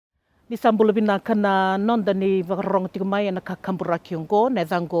Ni sambula bina kana nonda ni vakarong tikumai na kakambura kiongo, ne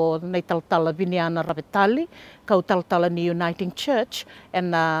dango nei taltala Viniana Ravetali, kau taltala ni Uniting Church,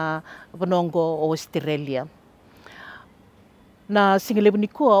 na vanongo o Australia. Na singalebu ni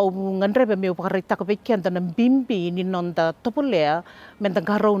kua o ngandrebe meu pakaritaka veikianda na bimbi ni nonda topolea, menda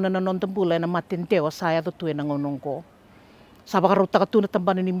garau na nonda bula na matendewa saya do tue na ngonongo. Sa bakarau takatuna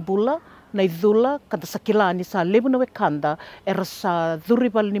tambana ni bula, na idula kanta sakilani sa lebu na wekanda era sa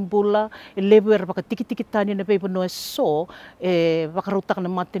dhuribal ni bula e lebu era baka tiki-tiki tani na bebo no e so e bakarautak na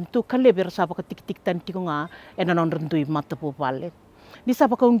maten tu ka lebu era sa baka tiki-tiki tani tiko nga e na nonrandui mata po vale. Ni sa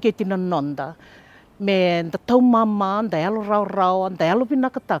baka ungeti na nonda me da tau mama, da alo rau-rau, da alo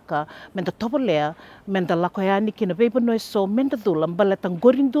binakataka, me da topolea, me da lakoyani ki na bebo no e so, me da dhula mbale tang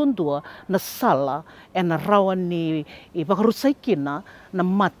gorindundua na sala e na rawa ni i bakarusai kina na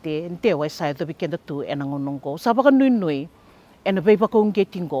mate ntewa e sai dobi kenda tu e na ngonongo. Sa baka nui-nui e na bebo ka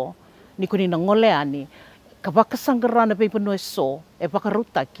ungetingo ni kuni na ngoleani ka baka sangara na bebo no e so e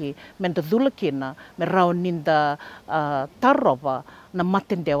bakarutaki me da dhula kina me rawa ninda tarova na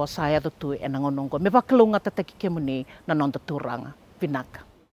matendewa saya do tu e na ngonongo. Me bakalunga tataki kemuni na nonda turanga. Vinaka.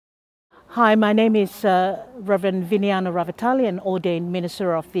 Hi, my name is Reverend Viniana Ravetali, an ordained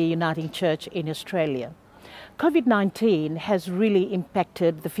minister of the Uniting Church in Australia. COVID-19 has really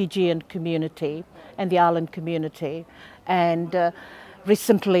impacted the Fijian community and the island community, and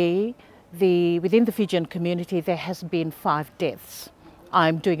recently within the Fijian community there has been 5 deaths.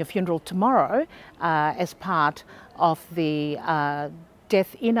 I'm doing a funeral tomorrow as part of the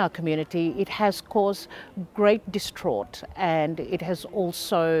death in our community. It has caused great distraught, and it has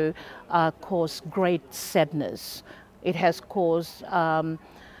also caused great sadness. It has caused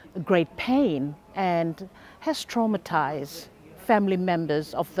great pain and has traumatized family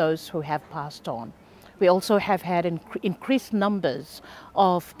members of those who have passed on. We also have had increased numbers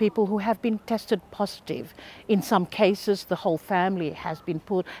of people who have been tested positive. In some cases, the whole family has been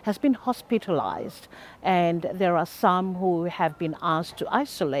hospitalised, and there are some who have been asked to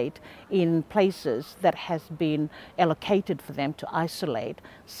isolate in places that has been allocated for them to isolate.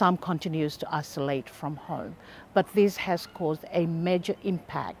 Some continues to isolate from home. But this has caused a major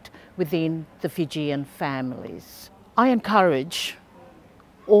impact within the Fijian families. I encourage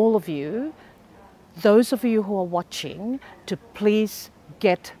all of you, those of you who are watching, to please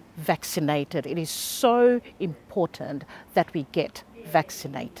get vaccinated. It is so important that we get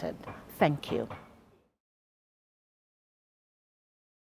vaccinated. Thank you.